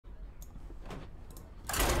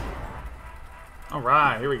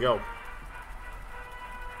Alright, here we go.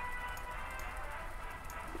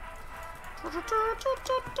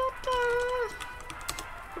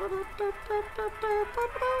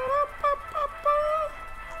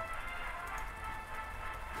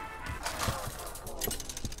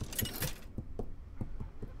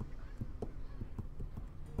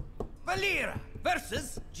 Valera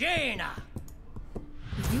versus Jaina.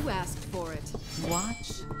 You asked for it.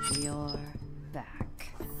 Watch your back.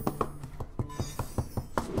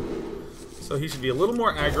 So he should be a little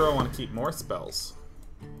more aggro. I want to keep more spells.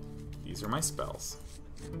 These are my spells.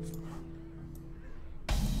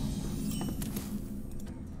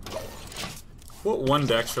 What one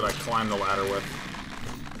deck should I climb the ladder with?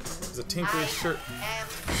 Is it Tinker's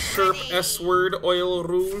Sherp S-word Oil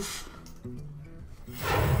Rouge?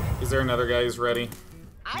 Is there another guy who's ready?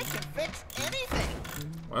 I can fix anything.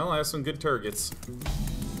 Well, I have some good targets.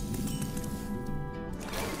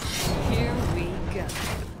 Here we go.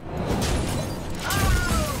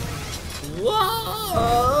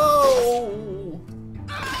 Whoa!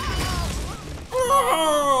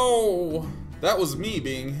 Oh! That was me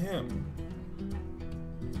being him.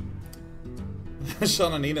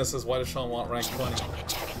 Shauna Nina says, why does Sean want rank 20?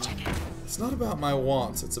 It's not about my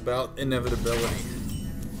wants, it's about inevitability.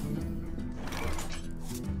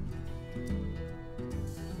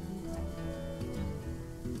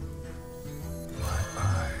 My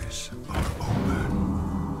eyes are open.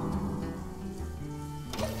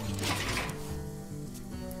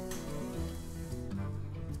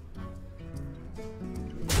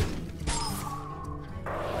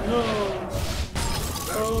 No!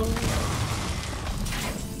 Oh.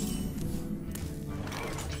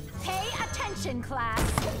 Pay attention, class.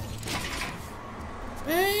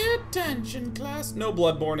 Pay attention, class. No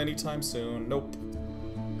Bloodborne anytime soon. Nope.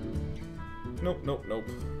 Nope, nope, nope.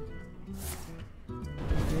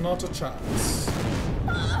 Not a chance.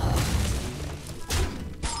 My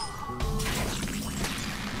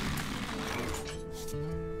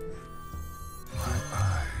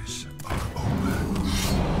eyes are open.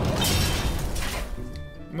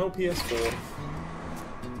 No PS4.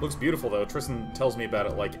 Looks beautiful though. Tristan tells me about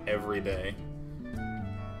it like every day.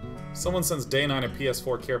 Someone sends Day 9 a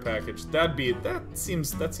PS4 care package. That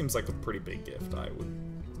seems like a pretty big gift. I would.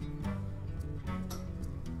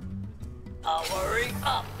 Powering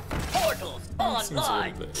up. Portals That seems a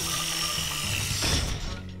online. little big.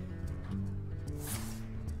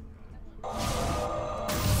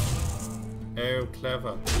 Oh,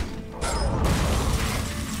 clever.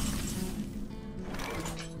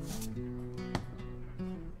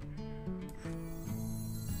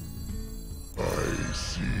 I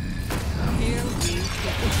see. Here we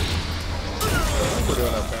go. We're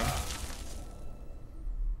doing okay.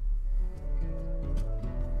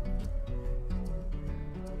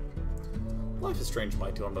 Life is Strange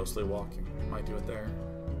might do. I'm mostly walking. Might do it there.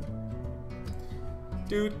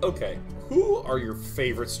 Dude, okay. Who are your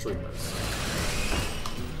favorite streamers?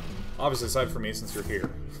 Obviously, aside from me, since you're here.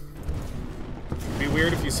 It'd be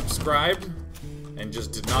weird if you subscribed and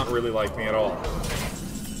just did not really like me at all.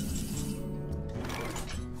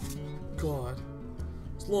 God.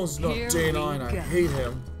 As long as it's not Here Day we 9, I go. hate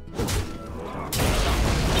him. The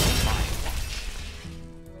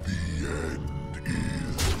end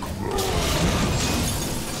is close.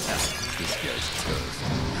 This guy's tough.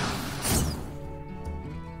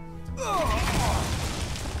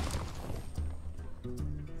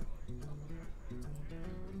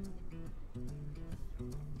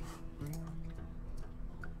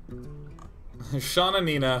 Shauna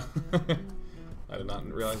Nina. I did not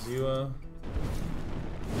realize you,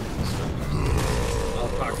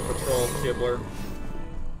 Alpaca Patrol Kibler.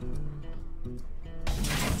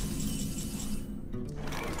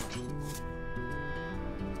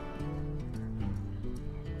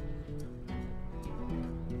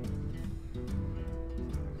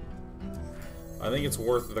 I think it's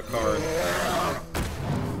worth the card.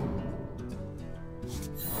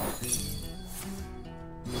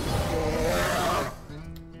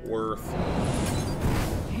 Worth.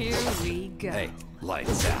 Here we go. Hey,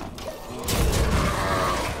 lights out.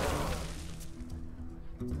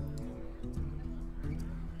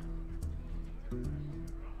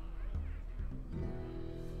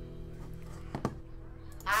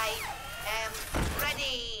 I am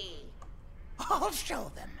ready. I'll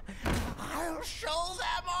show them. I'll show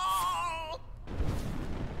them all.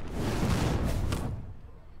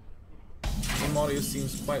 Some audio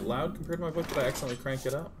seems quite loud compared to my voice. Did I accidentally crank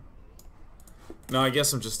it up? No, I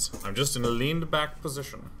guess I'm just in a leaned back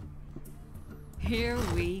position. Here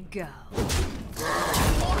we go.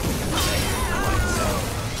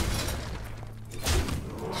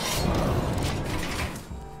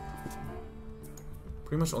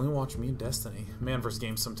 Pretty much only watch me and Destiny. Man vs.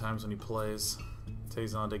 game sometimes when he plays.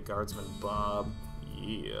 Tazonde, Guardsman, Bob.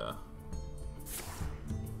 Yeah.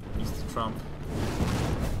 He's the Trump.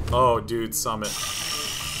 Oh, dude, Summit.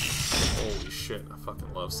 Holy shit, I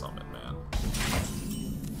fucking love Summit, man.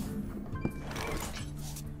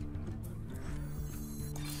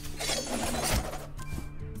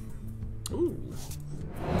 Ooh.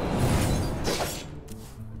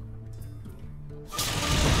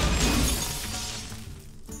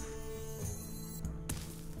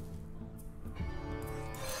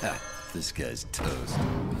 Ha, this guy's toast.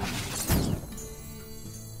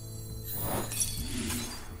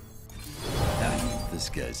 Ha, this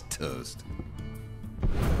guy's toast.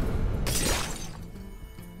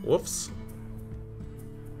 Whoops.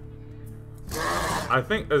 I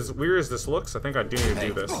think, as weird as this looks, I think I do need to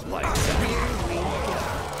do this. Lights out.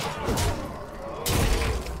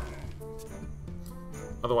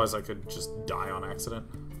 Otherwise, I could just die on accident.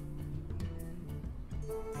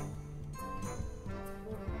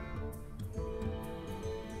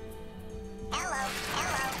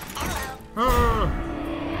 Ah!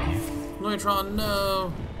 Neutron,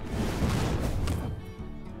 no!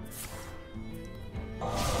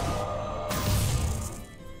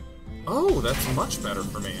 Oh, that's much better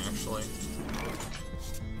for me, actually.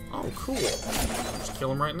 Oh, cool. Just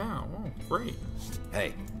kill him right now. Oh, great.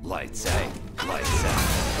 Hey, lights out. Lights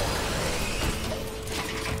out.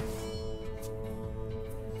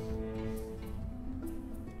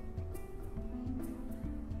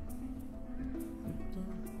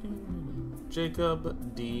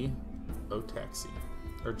 Jacob D. Otaxi.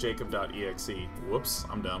 Or Jacob.exe. Whoops,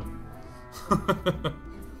 I'm dumb. I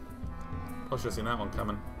should have seen that one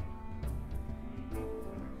coming.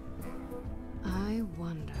 I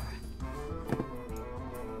wonder.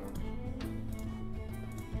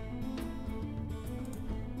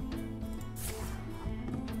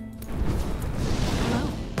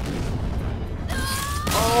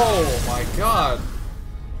 Oh my god!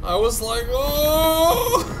 I was like,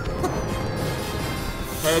 oh!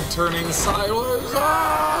 Head turning sideways.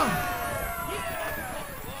 Ah!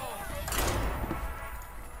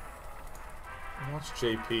 Watch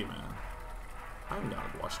JP, man. I haven't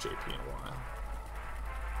not watched JP in a while.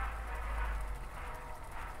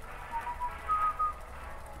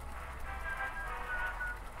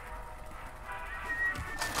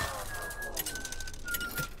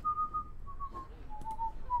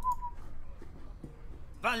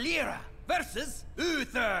 Valera versus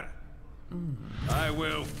Uther. I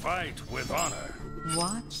will fight with honor.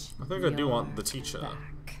 Watch. I think I do want the teacher. Back.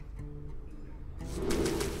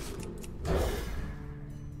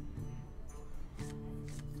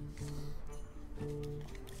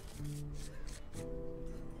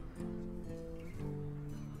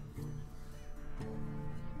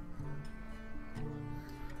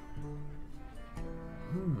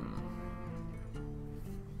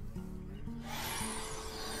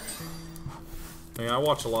 I mean, I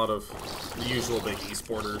watch a lot of the usual big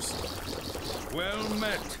esporters. Well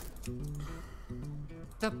met.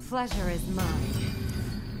 The pleasure is mine.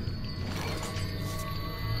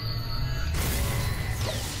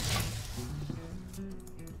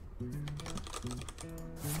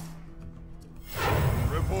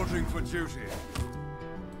 Reporting for duty.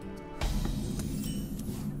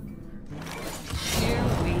 Here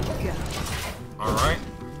we go. Alright.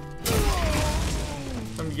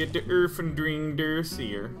 Time to get to Earfendring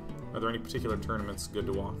Dersier. Are there any particular tournaments good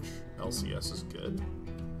to watch? LCS is good.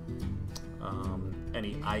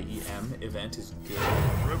 Any IEM event is good.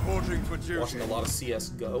 Reporting for duty. Watching a lot of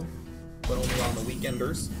CSGO, but only on the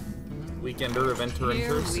weekenders. Weekender eventer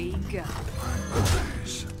Here enters. we go.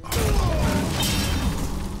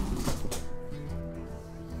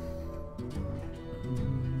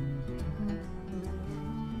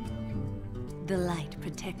 The light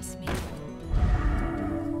protects me.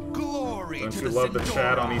 Glory Don't to you the love the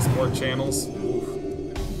chat on esport channels?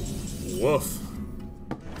 Oof. Woof.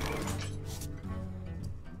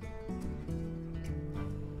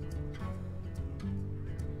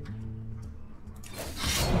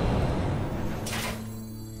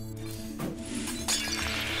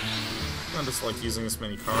 I just like using this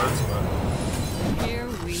many cards, but Here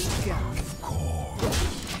we go.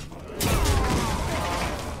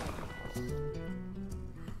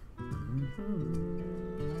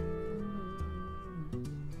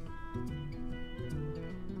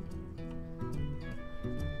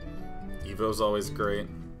 Evo's always great.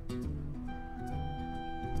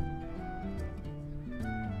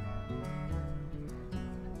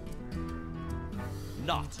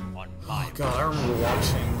 Not on my Oh god, I remember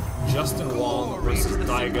watching Justin Wong versus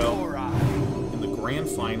Daigo in the grand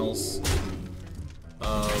finals of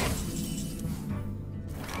of...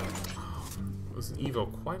 It was an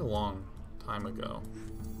Evo quite a long time ago.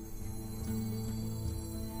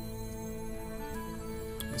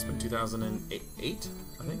 It's been 2008,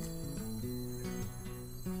 I think.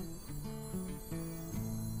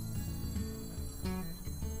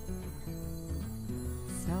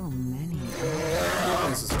 So many. Oh,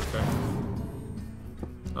 this is okay.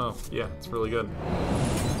 Oh, yeah, it's really good.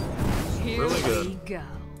 Here Really good. we go.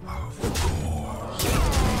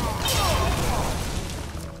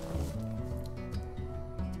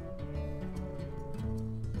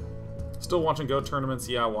 Still watching Go tournaments?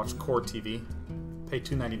 Yeah, I watch Core TV. Pay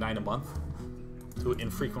 $2.99 a month to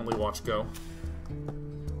infrequently watch Go.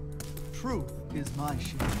 Truth is my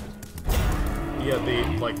shield. Yeah,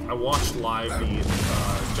 I watched live the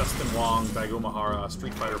Justin Wong Dagomahara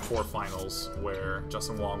Street Fighter 4 finals where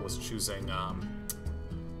Justin Wong was choosing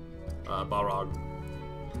Balrog.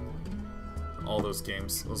 All those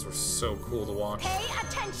games. Those were so cool to watch. Pay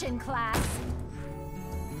attention, class.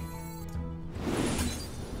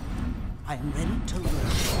 I am ready to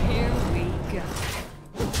learn. Here we go.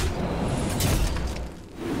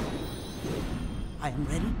 I am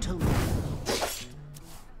ready to learn.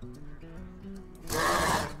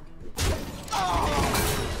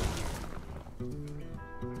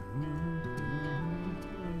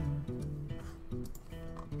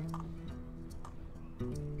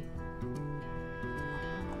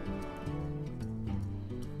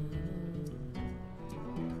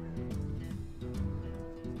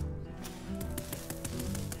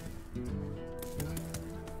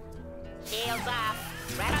 Shields up.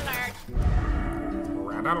 Red alert.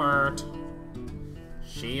 Red alert.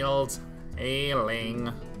 Shields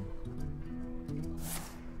ailing.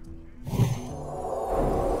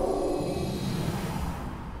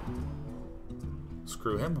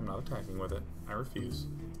 Screw him, I'm not attacking with it. I refuse.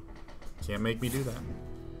 Can't make me do that.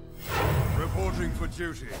 Reporting for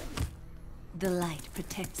duty. The light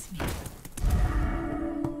protects me.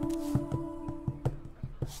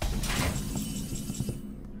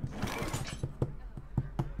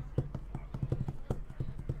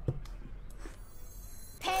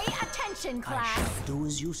 Pay attention, I class. shall do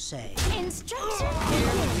as you say. Instruction.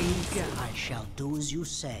 Here we go. I shall do as you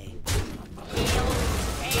say.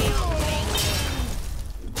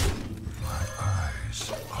 My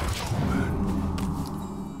eyes are open.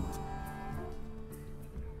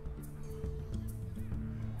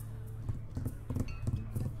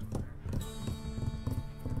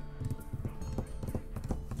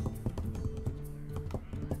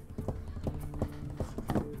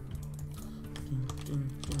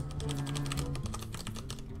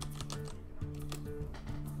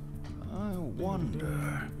 I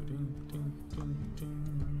wonder.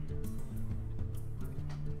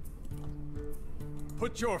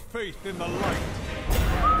 Put your faith in the light.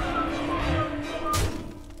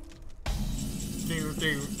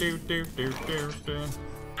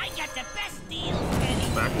 I got the best deals,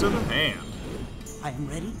 Penny. Back to the hand. I am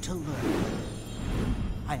ready to learn.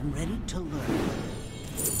 I am ready to learn.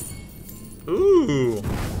 Ooh.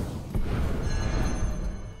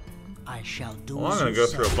 I shall do Well, I'm as gonna you go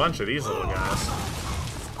say. through a bunch of these little guys.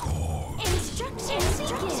 Instructions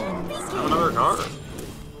begin. Have another card.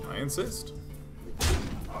 I insist.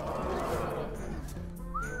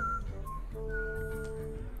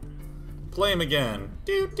 Play him again.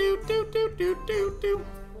 Do do do do do do do.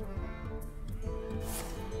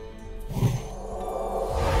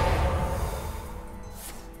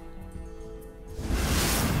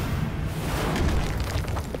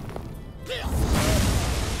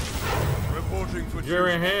 Reporting for You're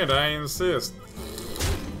duty. ahead, I insist.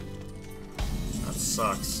 That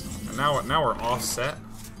sucks. And now we're offset.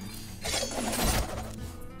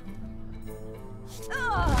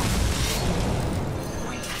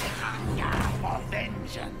 For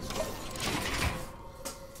vengeance.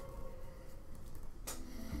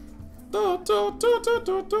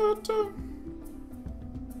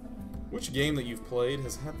 Which game that you've played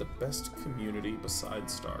has had the best community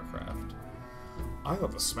besides StarCraft? I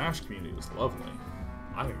thought the Smash community was lovely.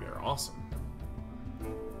 I think they're awesome.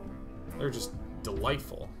 They're just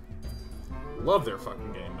delightful. Love their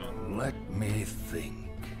fucking game, man. Let me think.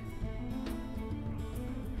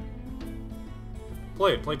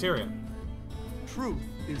 Play it, play Tyrion. Truth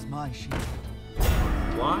is my shield.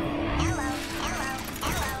 Why? Hello, hello,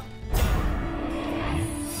 hello.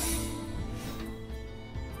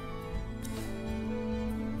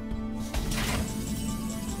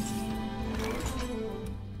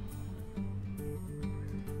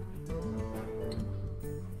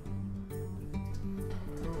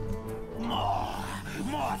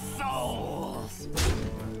 More souls.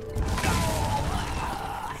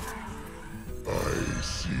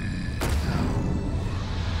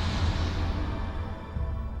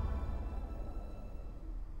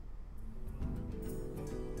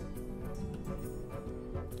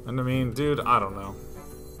 And I mean, dude, I don't know.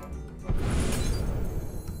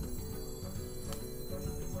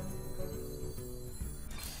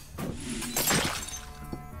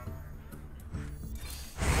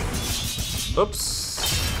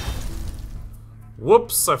 Oops.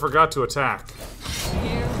 Whoops, I forgot to attack.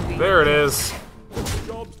 There it is.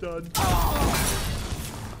 Job's done.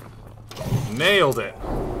 Nailed it.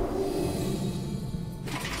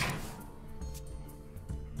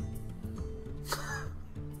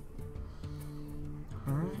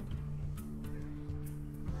 Alright.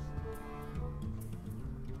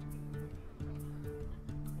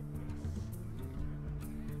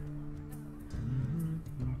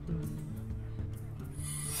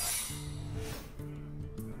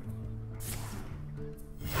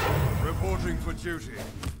 Reporting for duty.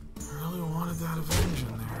 I really wanted that Avenge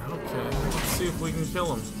in there. Okay, let's see if we can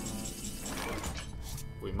kill him.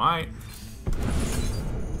 We might.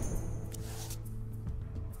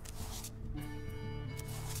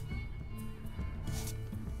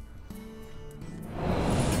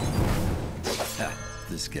 Ha,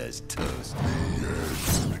 this guy's toast.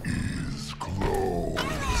 The end is close.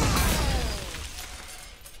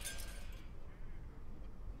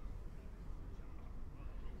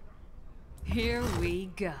 Here we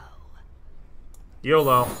go.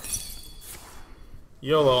 YOLO.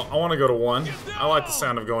 YOLO. I want to go to 1. I like the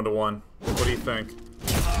sound of going to 1. What do you think?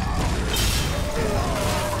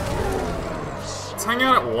 Let's hang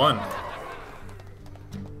out at 1.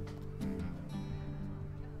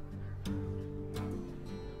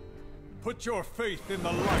 Put your faith in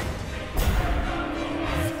the light.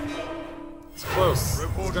 It's close.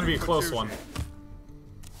 It's gonna be a close one.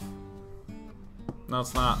 No,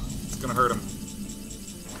 it's not. It's gonna hurt him.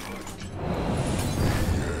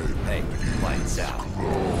 Hey, lights out.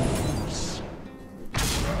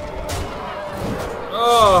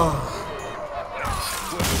 Oh.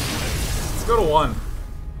 Let's go to 1.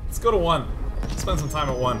 Let's go to 1. Spend some time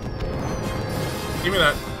at 1. Give me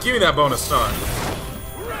that. Give me that bonus star.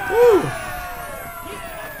 Woo.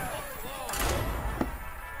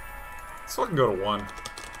 Let's fucking go to 1.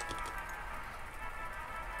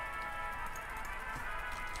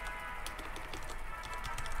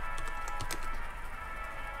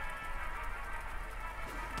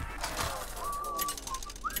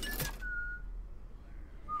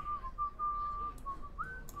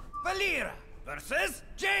 Valera versus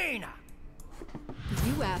Jaina.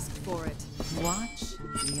 You asked for it. Watch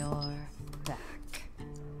your back.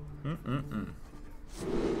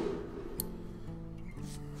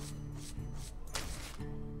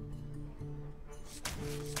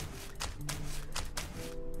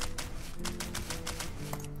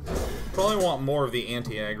 Probably want more of the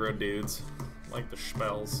anti-aggro dudes, like the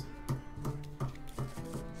spells.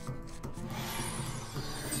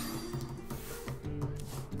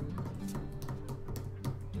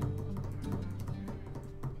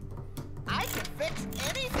 I can fix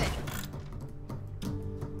anything.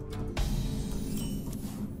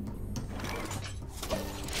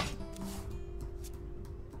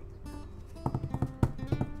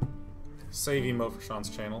 Save emote for Sean's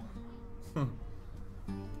channel.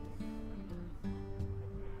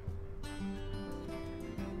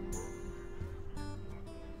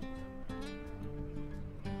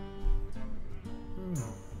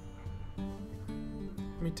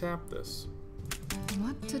 Let me tap this.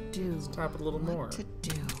 What to do? Let's tap it a little more. What to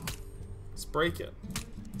do? Let's break it.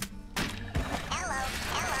 Hello,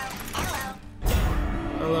 hello,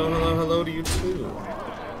 Hello, hello, hello to you too.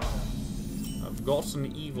 I've got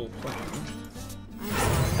an evil plan.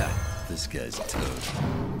 Ha, this guy's toast. I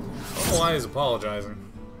don't know why he's apologizing.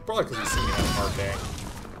 Probably because he's seen me have a hard day.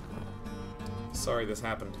 Sorry this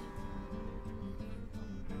happened.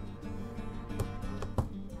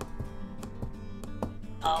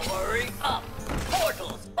 Hurry up!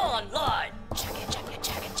 Portals online! Check it, check it,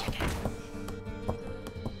 check it, check it.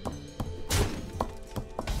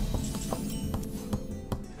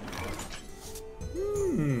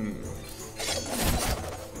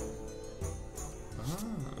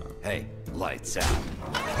 Hey, lights out.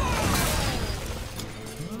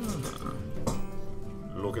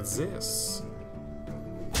 Look at this.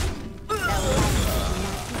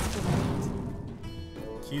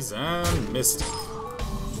 Keys and Mystic.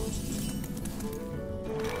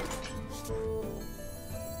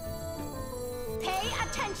 Pay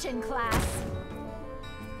attention, class.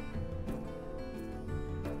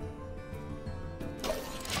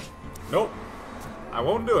 Nope. I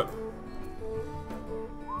won't do it.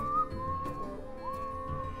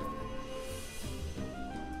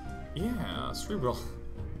 Yeah, Cerebral.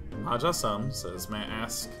 Haja-san says, may I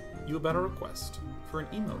ask you about a request for an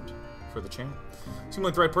emote for the channel. Seemed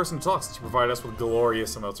like the right person to talk since you provided us with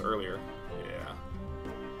glorious emotes earlier. Yeah.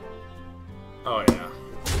 Oh yeah.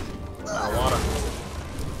 Marijuana.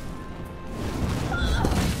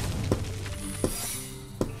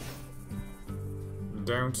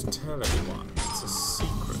 Don't tell anyone. It's a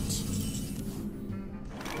secret.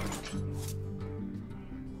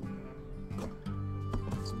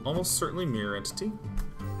 It's almost certainly mirror entity.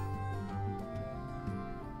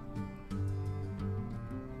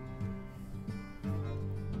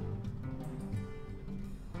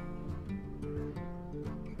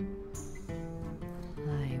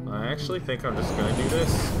 I actually think I'm just gonna do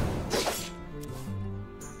this.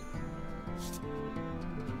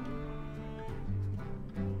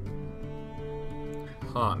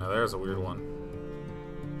 Huh, now there's a weird one.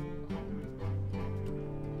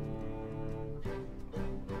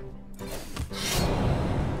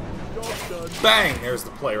 Bang! There's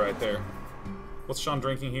the play right there. What's Sean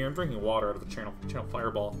drinking here? I'm drinking water out of the channel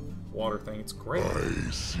Fireball water thing. It's great.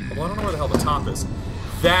 Although I don't know where the hell the top is.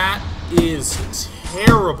 That is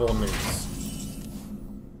terrible news.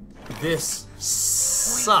 This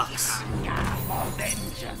sucks.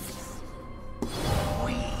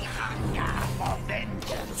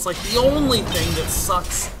 It's like the only thing that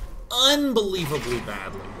sucks unbelievably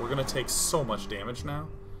badly. We're gonna take so much damage now.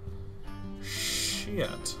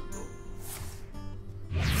 Shit.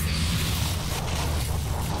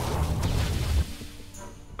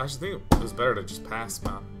 I just think it was better to just pass,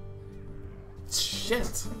 man.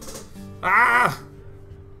 Shit. Ah!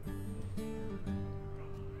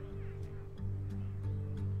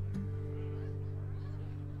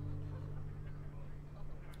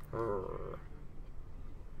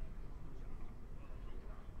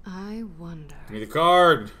 I wonder. Give me the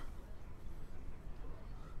card!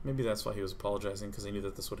 Maybe that's why he was apologizing, because he knew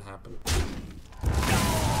that this would happen.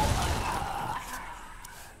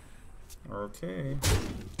 Okay.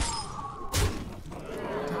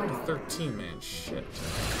 Down to 13, man. Shit.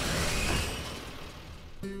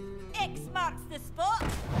 X marks the spot.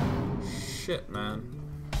 Shit, man.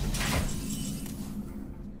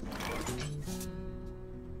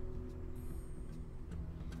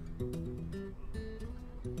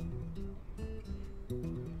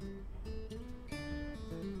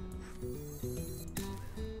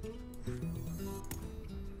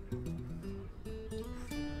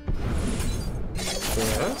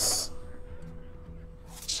 Yes.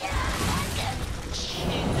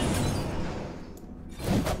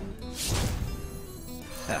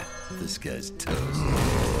 Ha, this guy's toast.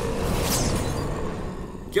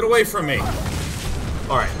 Get away from me.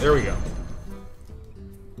 Alright, there we go.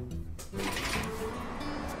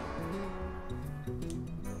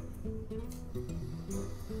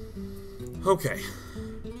 Okay.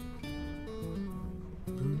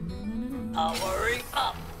 Powering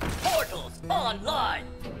up. Portals online.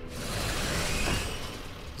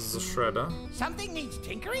 This is a shredder. Something needs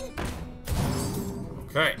tinkering?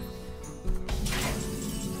 Okay.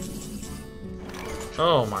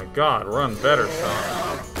 Oh my god, run better,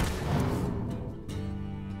 Sean.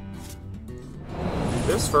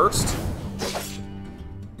 This first.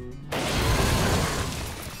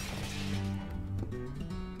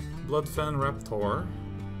 Bloodfen Raptor.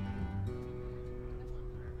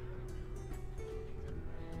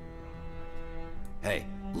 Hey,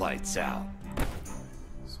 lights out.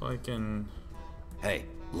 So I can... Hey,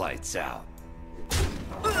 lights out.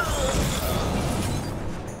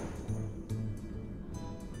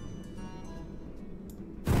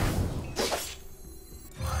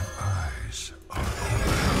 My eyes are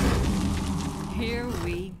Here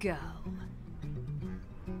we go.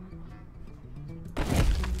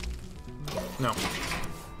 No.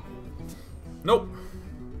 Nope.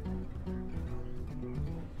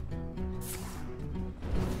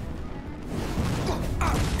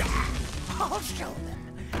 I'll show them.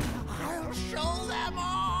 I'll show them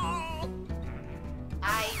all.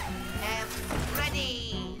 I am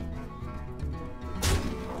ready.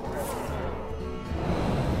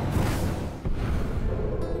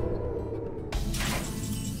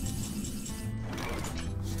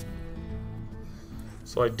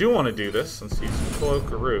 So I do want to do this since he's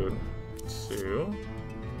Cloak-a-Rude. 2,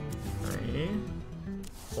 3,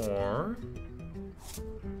 4.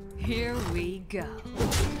 Here we go.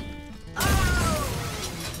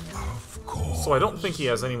 of course. So I don't think he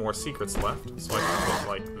has any more secrets left. So I can put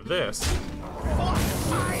like this.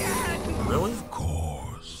 Really? Of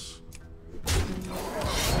course.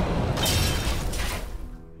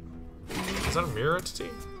 Is that a mirror entity?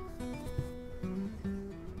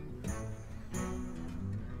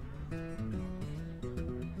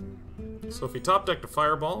 So if we top deck the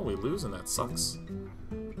Fireball, we lose, and that sucks.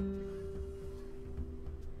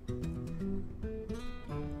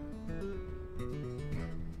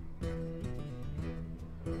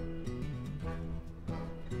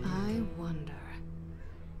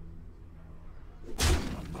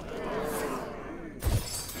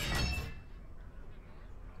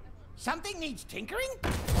 Something needs tinkering?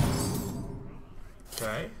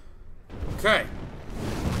 Okay. Okay. I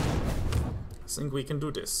think we can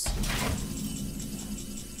do this.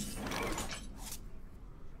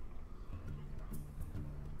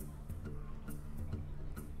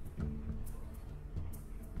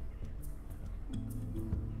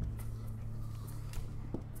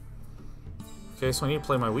 Okay, so I need to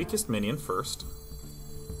play my weakest minion first.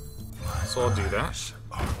 So I'll do that.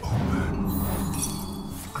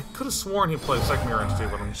 I could have sworn he played second mirror entity,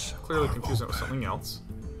 but I'm clearly confusing it with something else.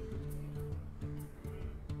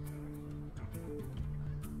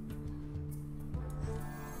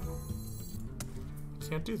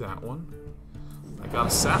 Can't do that one. I got a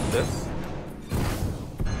Sapdith.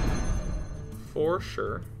 For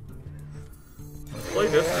sure. Play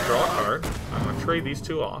this to draw a card. I'm gonna trade these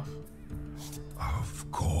two off. Of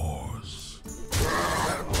course.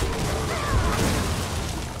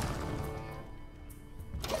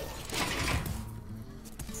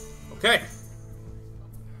 Okay.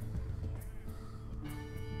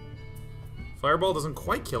 Fireball doesn't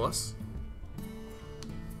quite kill us.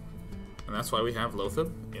 And that's why we have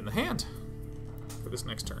Loatheb in the hand for this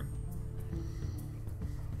next turn.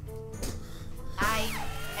 I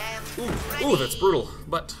am ready. Ooh, that's brutal,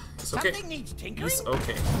 but it's okay. Something needs tinkering? It's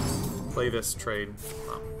okay. Play this trade.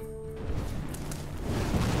 Oh.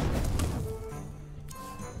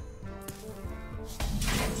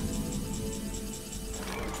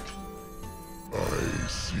 I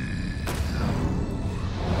see.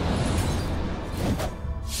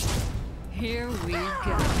 Here we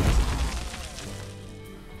go.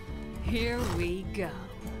 Here we go.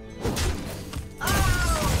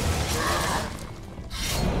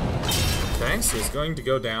 Okay, so he's going to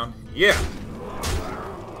go down. Yeah!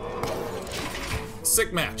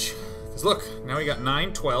 Sick match. Because look, now we got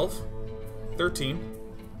 9, 12, 13,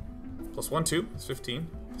 plus 1, 2 is 15,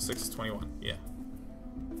 6 is 21. Yeah.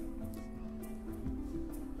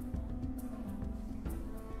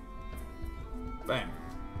 Bang.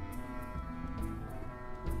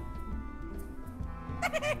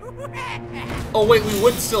 Oh wait, we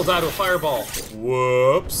would still die to a fireball.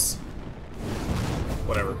 Whoops.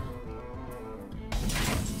 Whatever.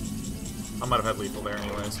 I might have had lethal there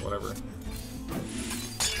anyways, whatever.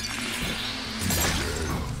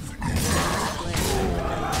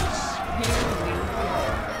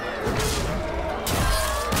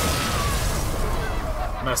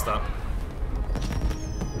 Messed up.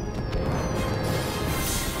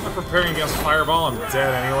 I'm not preparing against fireball, I'm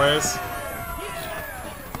dead anyways.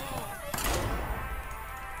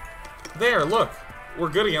 There, look! We're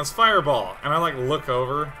good against fireball. And I like look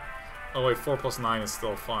over. Oh wait, 4 plus 9 is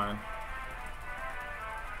still fine.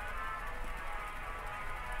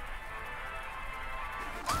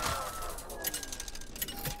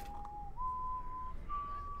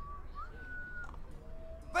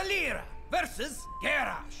 Valera versus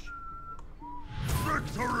Garrosh.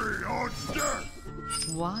 Victory or death!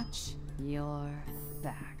 Watch your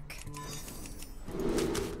back.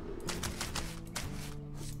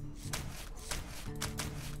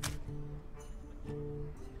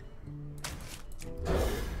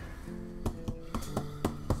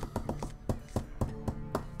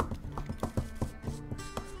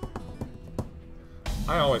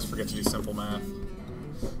 I always forget to do simple math.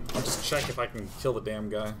 I'll just check if I can kill the damn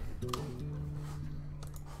guy.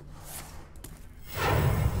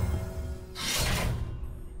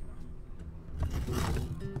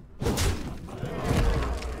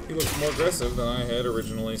 He looks more aggressive than I had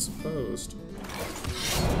originally supposed.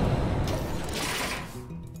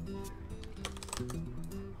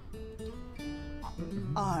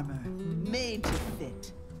 Armor made to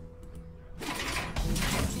fit.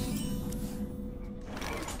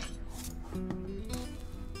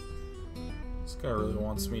 This guy really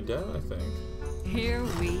wants me dead, I think. Here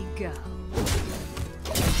we go.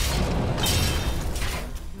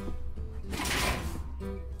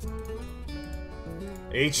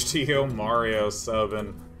 HTO Mario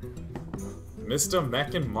subbing. Mr.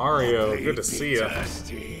 Meckin' Mario, good to see ya.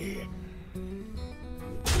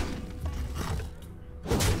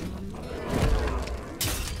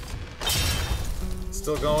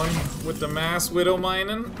 Still going with the mass widow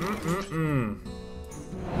mining?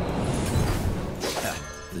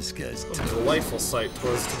 This guy's What a delightful sight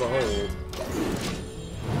 'twas to behold.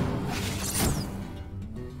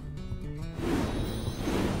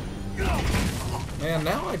 Man,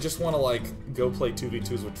 now I just want to, like, go play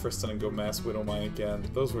 2v2s with Tristan and go mass widow mine again.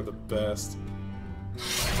 Those were the best.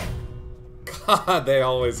 God, they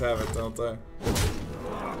always have it, don't they?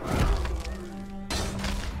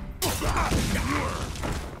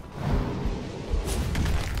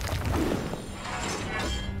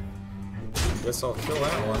 guess I'll kill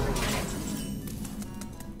that one.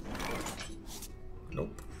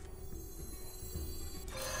 Nope.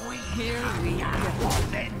 Here we go.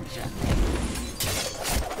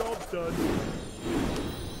 Job done.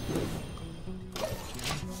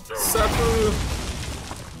 Sapu!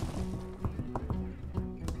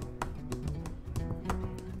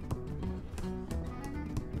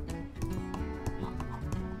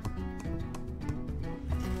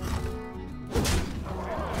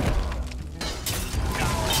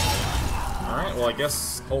 Alright, well I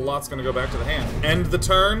guess a whole lot's gonna go back to the hand. End the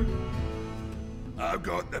turn? I've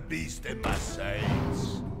got the beast in my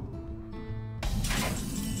sights.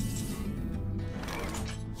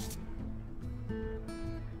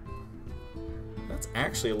 That's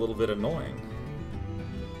actually a little bit annoying.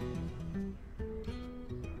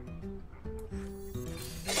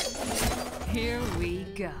 Here we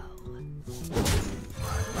go.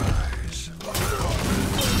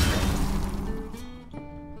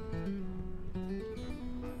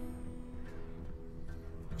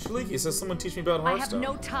 Shaliki says someone teach me about I have Hearthstone.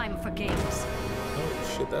 no time for games.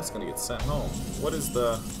 Oh shit, that's gonna get sent home. What is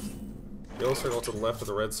the yellow circle to the left of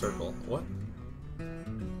the red circle? What?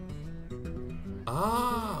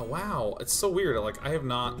 Ah, wow. It's so weird. Like, I have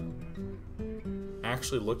not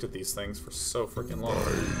actually looked at these things for so freaking long.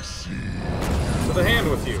 To the hand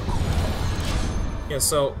with you. Yeah,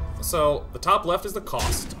 so the top left is the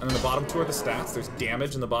cost, and then the bottom two are the stats. There's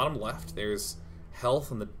damage in the bottom left. There's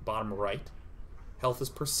health in the bottom right. Health is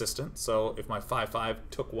persistent, so if my 5/5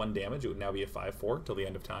 took 1 damage, it would now be a 5/4 till the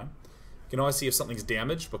end of time. You can always see if something's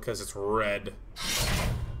damaged because it's red.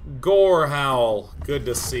 Gore Howl, good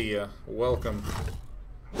to see ya. Welcome.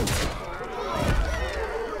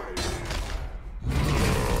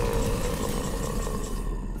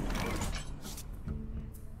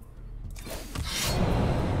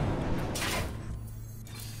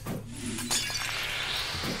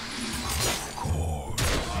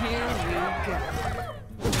 Here we go.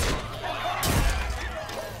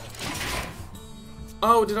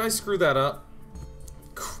 Oh, did I screw that up?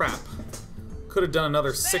 Crap. Could have done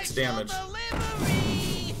another 6 damage.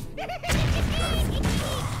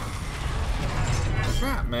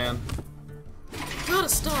 Crap, man. Gotta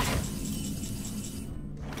stop it.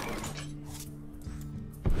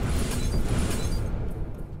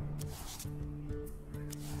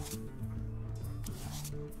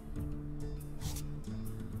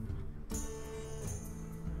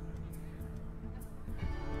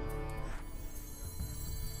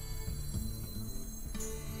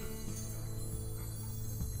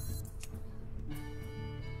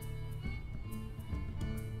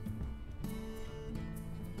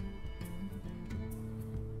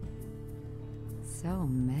 So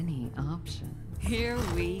many options. Here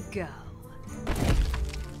we go.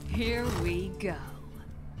 Here we go.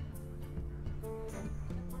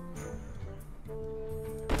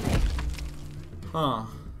 Huh.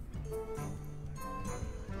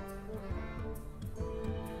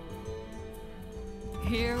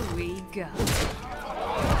 Here we go.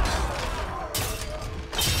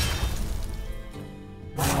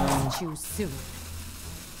 Too soon.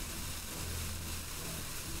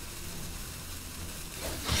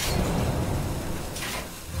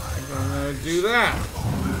 I'm gonna do that.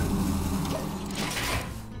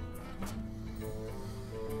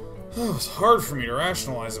 Oh, it's hard for me to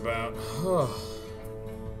rationalize about.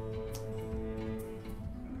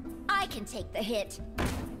 I can take the hit.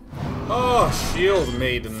 Oh, shield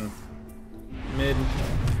maiden. Maiden.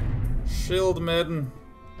 Shield maiden.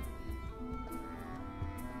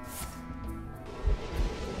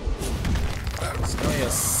 It's only a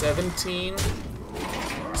 17.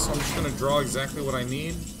 So I'm just gonna draw exactly what I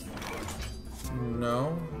need.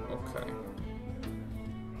 No? Okay.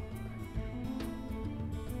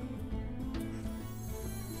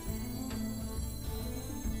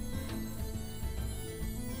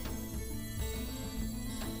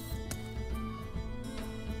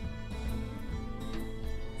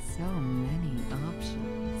 So many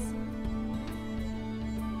options.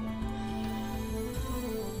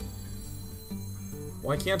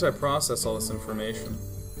 Why can't I process all this information?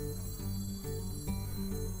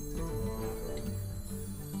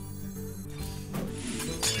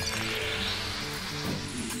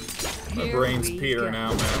 My Here brain's we petering go.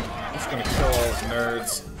 out, man. I'm just gonna kill all those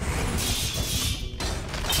nerds.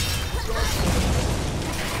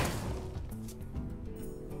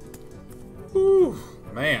 Whew,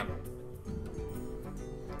 man.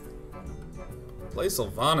 Play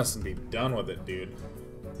Sylvanas and be done with it, dude.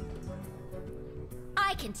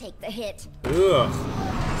 I can take the hit. Ugh.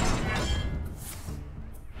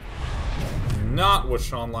 Not what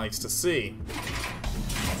Sean likes to see.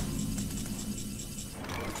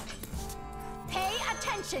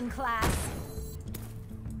 attention, class.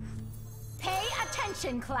 Pay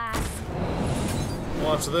attention, class.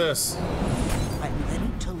 Watch this. I'm ready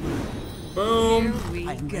to learn. Boom. Here we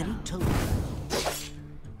I'm go. ready to learn.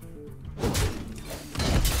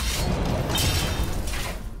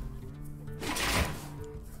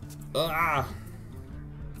 Ah.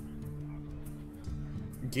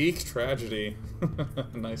 Geek Tragedy.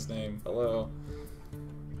 Nice name. Hello.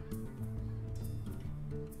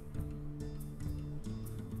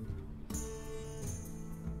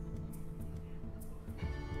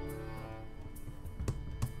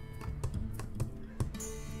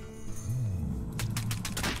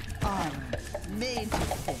 I'm made to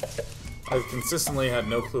think. I've consistently had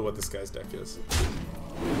no clue what this guy's deck is.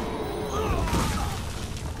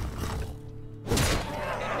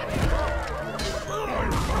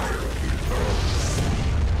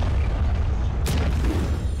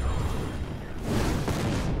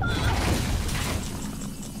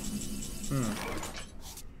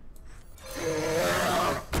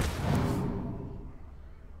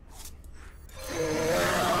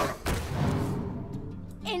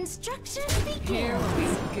 Instructions begin. Here we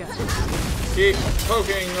go. Keep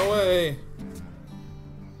poking away.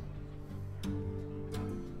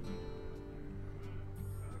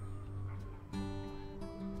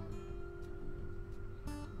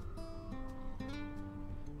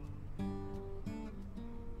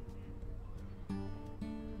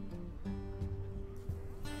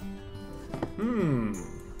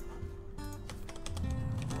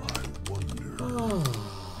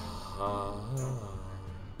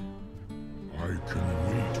 I can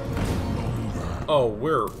wait no longer. Oh,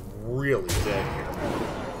 we're really dead here.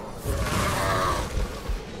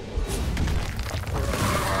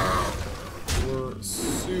 We're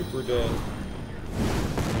super dead.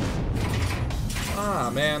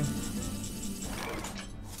 Ah, man.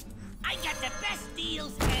 I got the best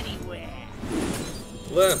deals anywhere.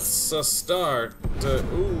 Let's start.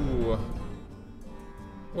 Ooh.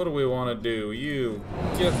 What do we want to do? You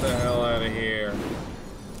get the hell out of here.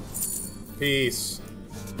 Peace.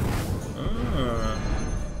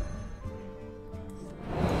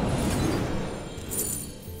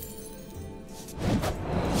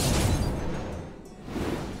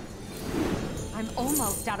 I'm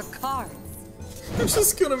almost out of cards. I'm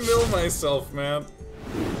just gonna mill myself, man.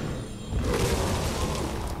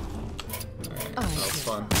 Alright, that was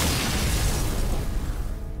fun.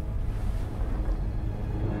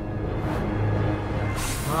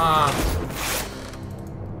 Ah!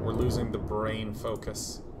 We're losing the brain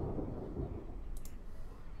focus.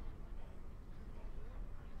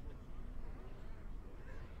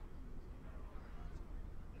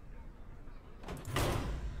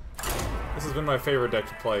 This has been my favorite deck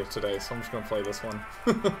to play today, so I'm just gonna play this one.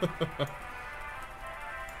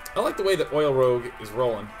 I like the way that Oil Rogue is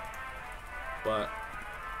rolling, but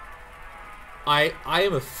I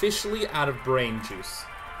am officially out of brain juice.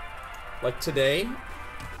 Like today,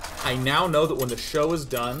 I now know that when the show is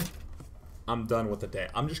done, I'm done with the day.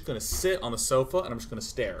 I'm just gonna sit on the sofa and I'm just gonna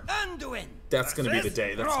stare. Anduin. That's gonna be the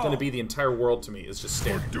day. That's gonna be the entire world to me, is just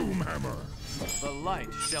staring. Doomhammer. The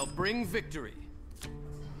light shall bring victory.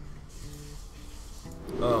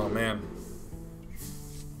 Oh man.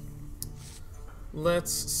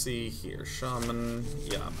 Let's see here. Shaman,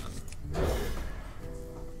 Yaman.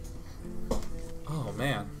 Oh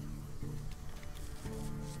man.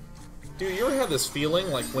 Dude, you ever had this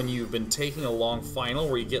feeling like when you've been taking a long final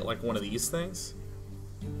where you get like one of these things?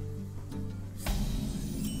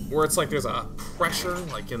 Where it's like there's a pressure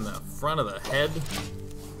like in the front of the head.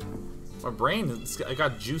 My brain, I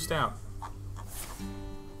got juiced out.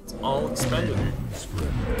 It's all expended.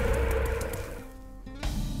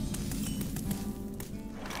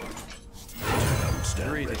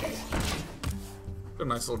 Greetings. Got a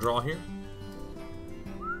nice little draw here.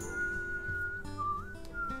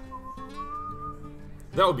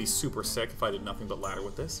 That would be super sick if I did nothing but ladder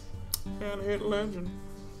with this. And hit legend.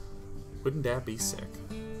 Wouldn't that be sick?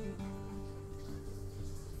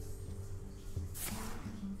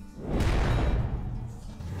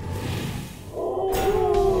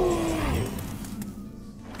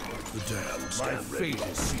 The damned My stand ready. fate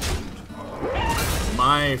is sealed.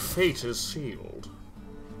 My fate is sealed.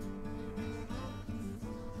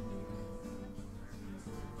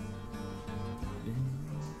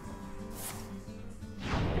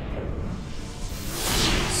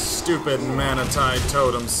 Stupid Manatide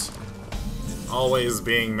totems. Always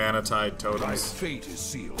being Manatide My totems. fate is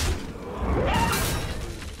sealed.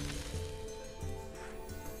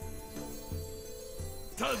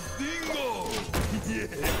 Tazdingo!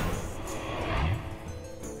 Yes!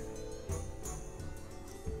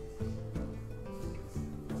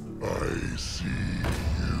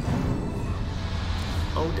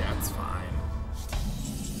 Oh, that's fine.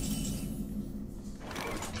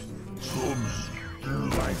 Come to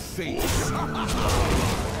my face.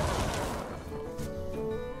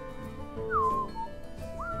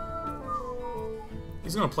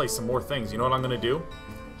 He's gonna play some more things. You know what I'm gonna do?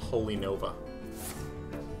 Holy Nova.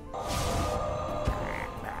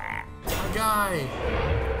 My guy!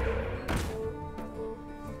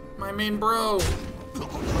 My main bro!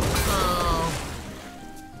 Oh.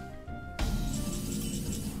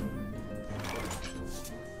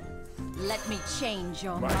 Let me change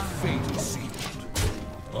your My mind. fate is sealed.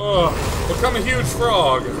 Oh, become a huge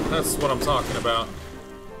frog! That's what I'm talking about.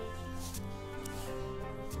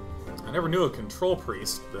 I never knew a control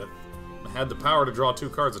priest that had the power to draw 2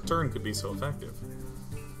 cards a turn could be so effective.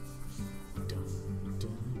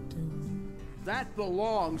 That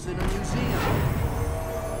belongs in a museum.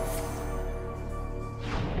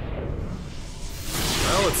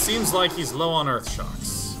 Well, it seems like he's low on earth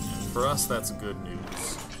shocks. And for us, that's good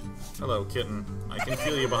news. Hello, kitten. I can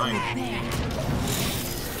feel you behind me.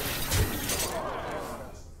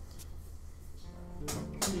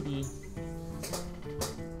 Kitty.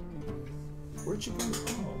 Where'd you go?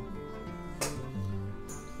 Oh. I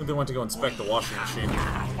think they went to go inspect the washing machine.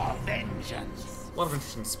 For vengeance. A lot of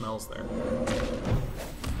interesting smells there.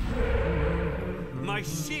 My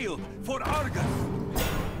shield for Argus.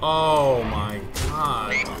 Oh my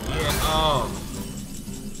god. Yeah. Oh.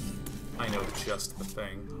 I know just the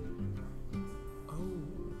thing.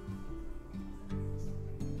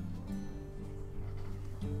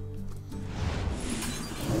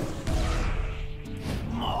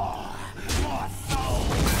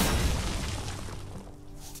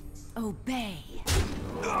 Obey.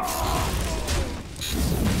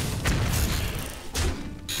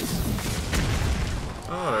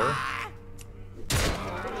 Oh,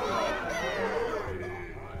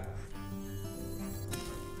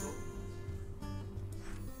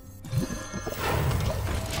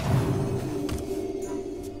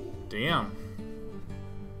 damn.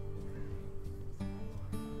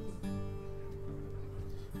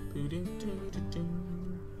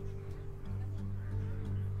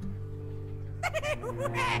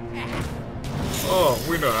 Oh,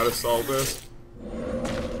 we know how to solve this.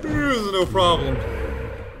 There's no problem.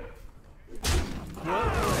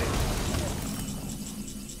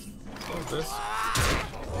 Solve this.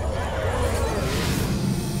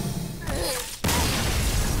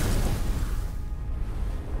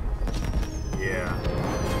 Yeah.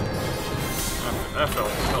 That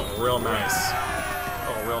felt real nice.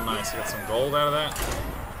 Oh, real nice. You got some gold out of that?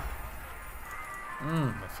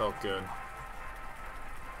 That felt good.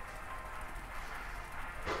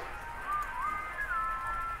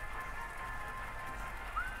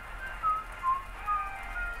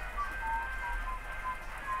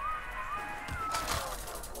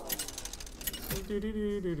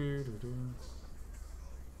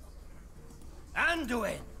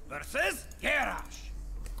 Anduin versus Garrosh.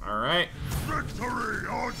 Alright. Victory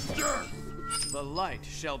or death! The light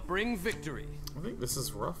shall bring victory. I think this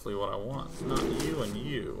is roughly what I want. Not you and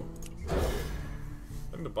you. I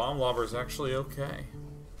think the bomb lobber is actually okay.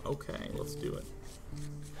 Okay, let's do it.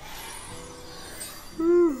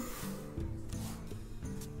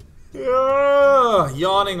 Yeah,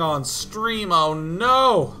 yawning on stream, oh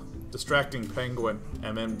no! Distracting Penguin,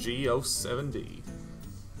 MMG 07D.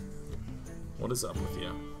 What is up with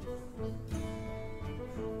you?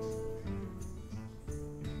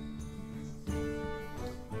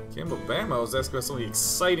 Campbell Bamo is asking about some of the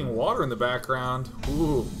exciting water in the background.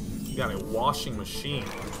 Ooh, you got a washing machine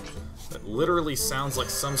that literally sounds like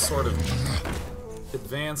some sort of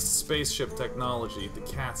advanced spaceship technology. The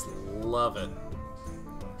cats love it.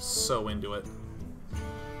 So into it.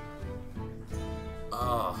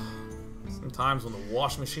 Sometimes when the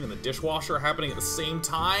washing machine and the dishwasher are happening at the same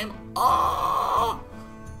time.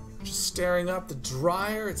 Just staring up the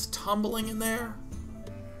dryer, it's tumbling in there.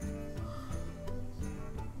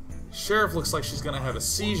 Sheriff looks like she's gonna have a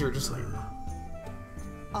seizure, just like...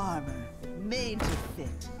 Armor made to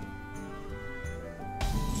fit.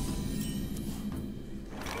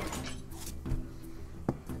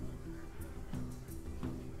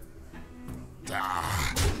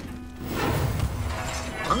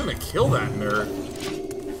 I'm gonna kill that nerd.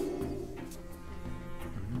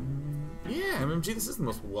 Yeah, MMG, this is the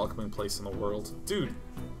most welcoming place in the world. Dude,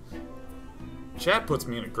 chat puts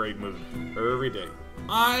me in a great mood every day.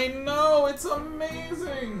 I know, it's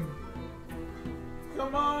amazing!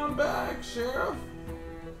 Come on back, Sheriff.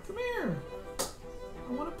 Come here.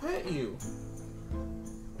 I want to pet you.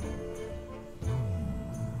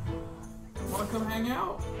 Want to come hang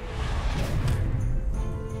out?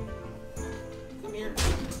 Come Come here.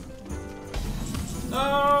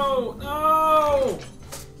 No! No!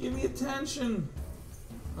 Give me attention.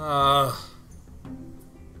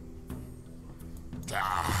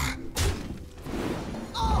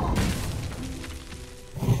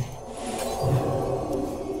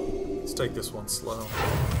 Let's take this one slow.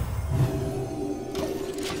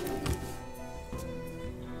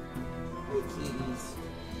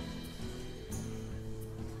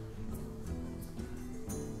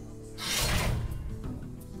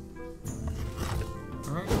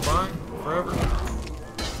 Alright, goodbye. Forever.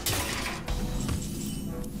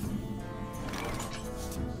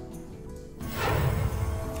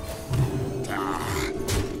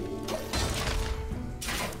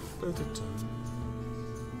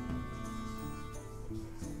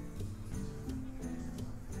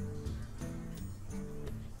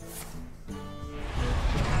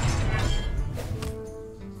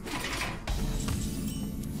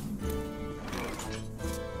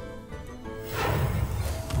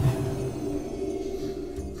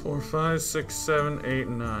 Four, 5, 6, 7, 8,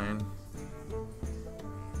 9.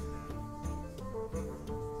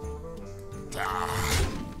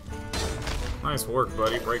 Nice work,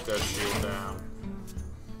 buddy. Break that shield down.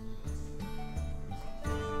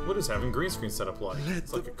 What is having green screen set up like?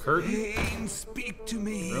 It's like a curtain. Speak to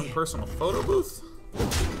me. Your own personal photo booth?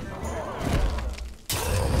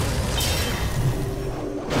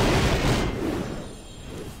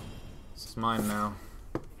 This is mine now.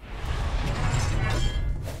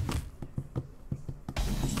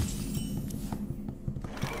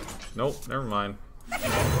 Nope, never mind.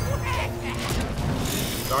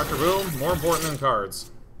 Dr. Boom, more important than cards.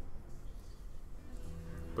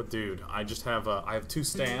 But dude, I just have I have 2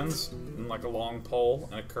 stands and like a long pole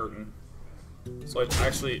and a curtain. So I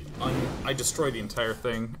destroyed the entire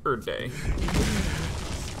thing day.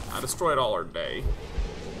 I destroyed all our day.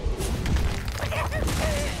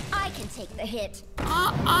 I can take the hit.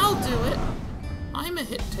 I'll do it. I'm a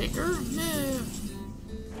hit taker.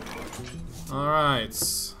 Alright.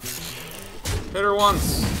 Hit her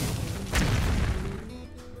once.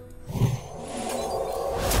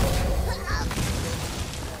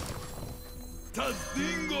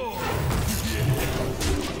 Tazingo!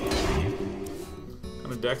 What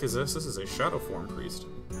kind of deck is this? This is a Shadow Form Priest.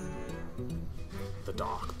 The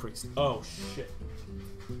Dock Priest. Oh shit.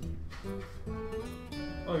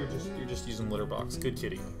 Oh, you're just using litter box. Good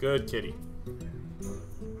kitty. Good kitty.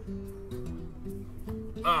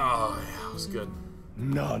 Oh yeah, that was good.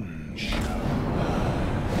 None shall.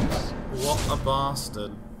 What a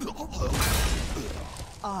bastard.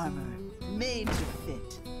 Armor made to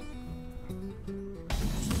fit.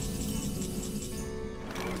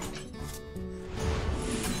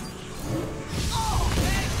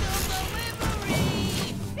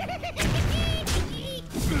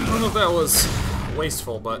 I don't know if that was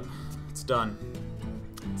wasteful, but it's done.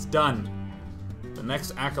 It's done. The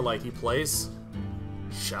next acolyte he plays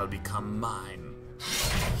shall become mine.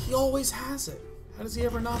 He always has it. How does he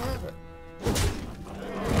ever not have it?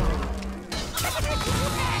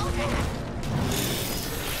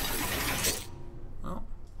 Well.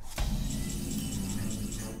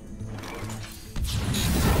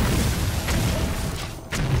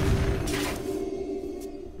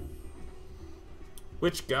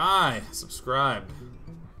 Which guy subscribed?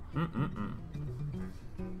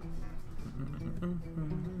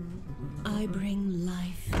 I bring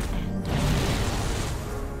life and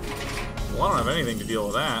Well, I don't have anything to deal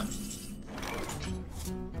with that.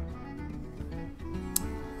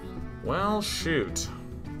 Well, shoot.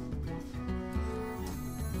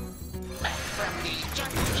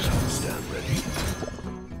 Stand ready.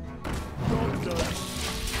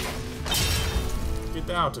 Get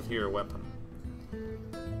out of here, weapon.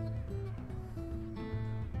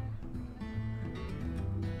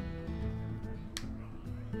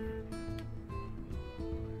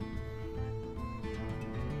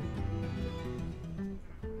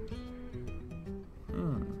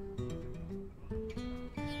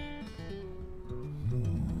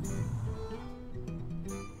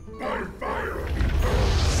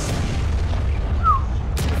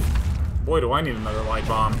 Boy, do I need another light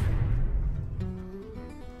bomb.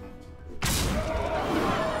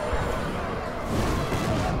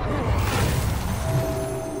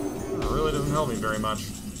 That really doesn't help me very much.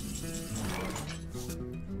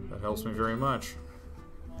 That helps me very much.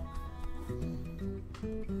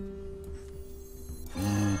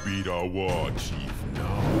 Who be the war chief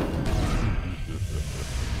now?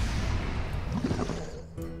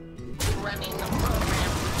 Running the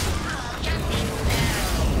program.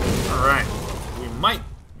 Alright. We might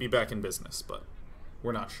be back in business, but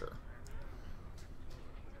we're not sure.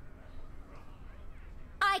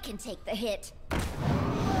 can take the hit.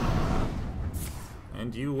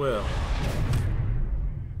 And you will.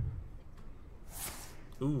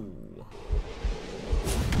 Ooh.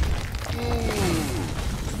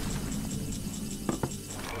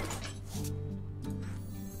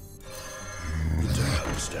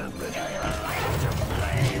 Stand ready.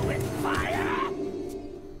 Play with fire.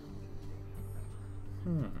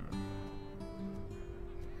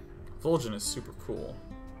 Vulcan is super cool.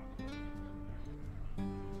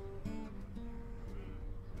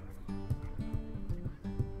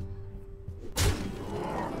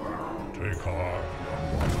 Take heart,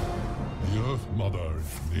 young one. The Earth Mother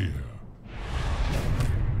is near.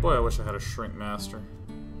 Boy, I wish I had a Shrink Master.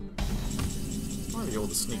 Might be able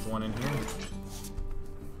to sneak one in here.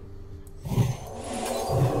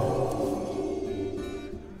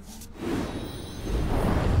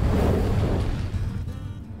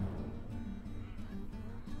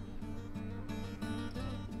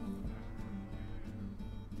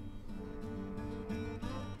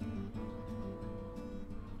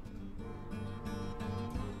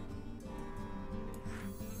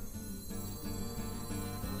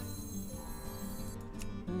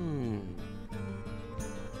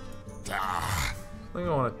 I think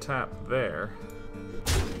I want to tap there.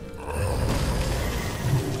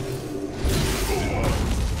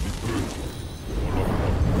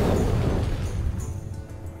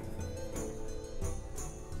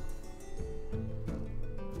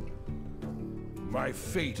 My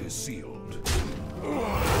fate is sealed.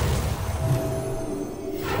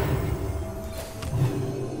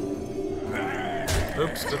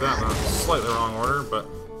 Oops, did that in a slightly wrong order, but...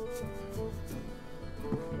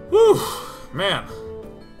 Whew! Man.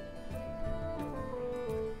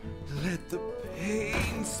 Let the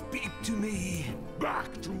pain speak to me.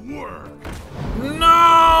 Back to work.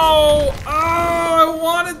 No! Oh, I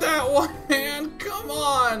wanted that one, man! Come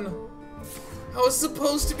on! That was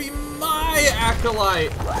supposed to be my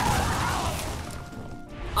Acolyte!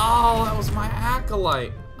 Oh, that was my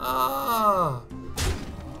Acolyte! Ah!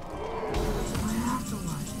 My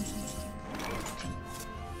Acolyte.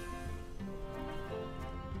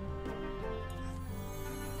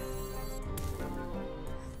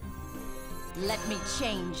 Let me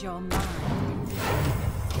change your mind.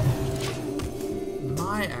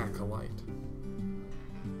 My Acolyte.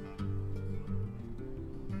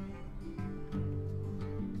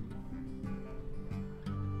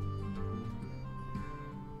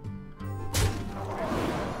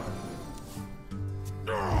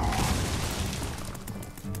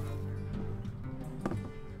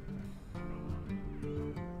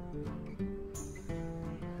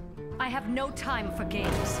 I have no time for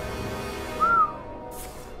games.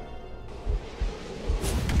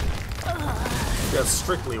 That's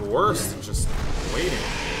strictly worse than just waiting.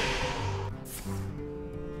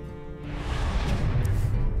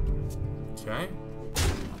 Okay.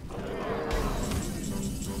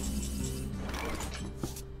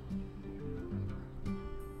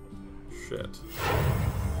 Shit.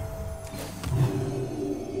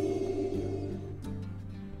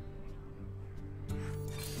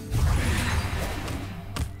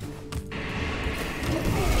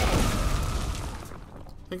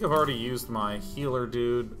 I think I've already used my healer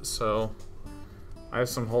dude, so I have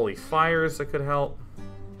some holy fires that could help.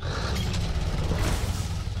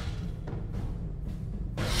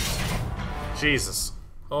 Jesus.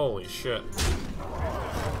 Holy shit.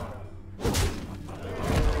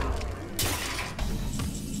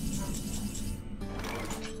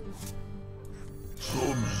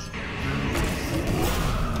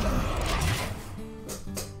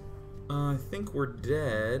 I think we're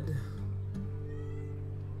dead.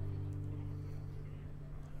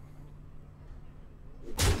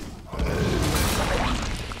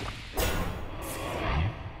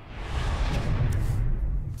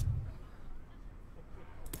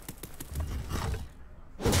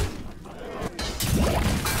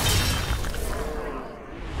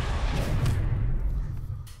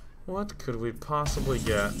 What could we possibly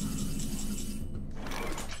get?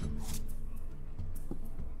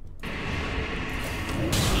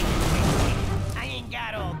 I ain't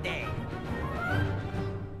got all day.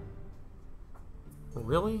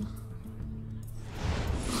 Really?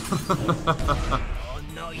 Oh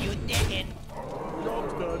no, you didn't.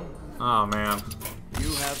 Job's done. Oh man.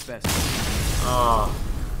 You have best. Oh.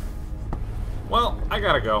 Well, I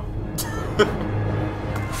gotta go.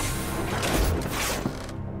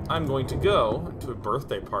 I'm going to go to a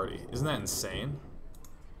birthday party. Isn't that insane?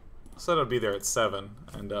 I said I'd be there at 7,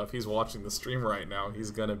 and if he's watching the stream right now,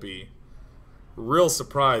 he's gonna be real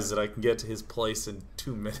surprised that I can get to his place in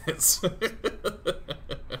 2 minutes.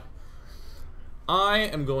 I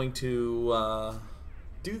am going to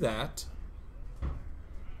do that,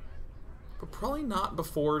 but probably not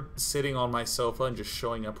before sitting on my sofa and just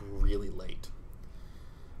showing up really late.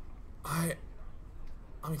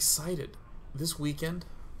 I'm excited. This weekend,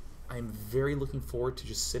 I'm very looking forward to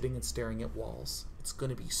just sitting and staring at walls. It's going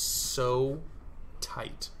to be so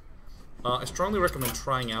tight. I strongly recommend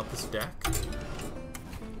trying out this deck.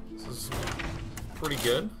 This is pretty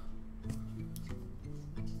good.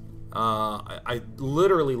 I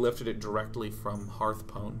literally lifted it directly from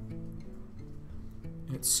Hearthpwn.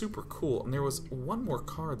 And it's super cool. And there was one more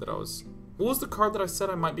card that I was... What was the card that I said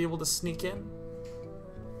I might be able to sneak in?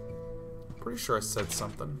 I'm pretty sure I said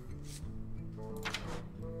something.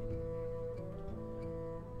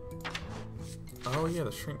 Oh yeah, the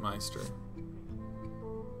Shrinkmeister.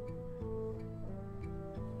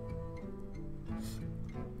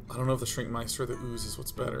 I don't know if the Shrinkmeister or the Ooze is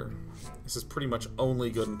what's better. This is pretty much only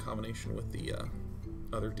good in combination with the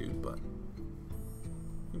other dude, but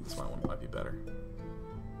I think this one might be better.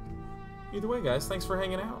 Either way, guys, thanks for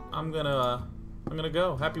hanging out. I'm gonna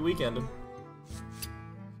go. Happy weekend.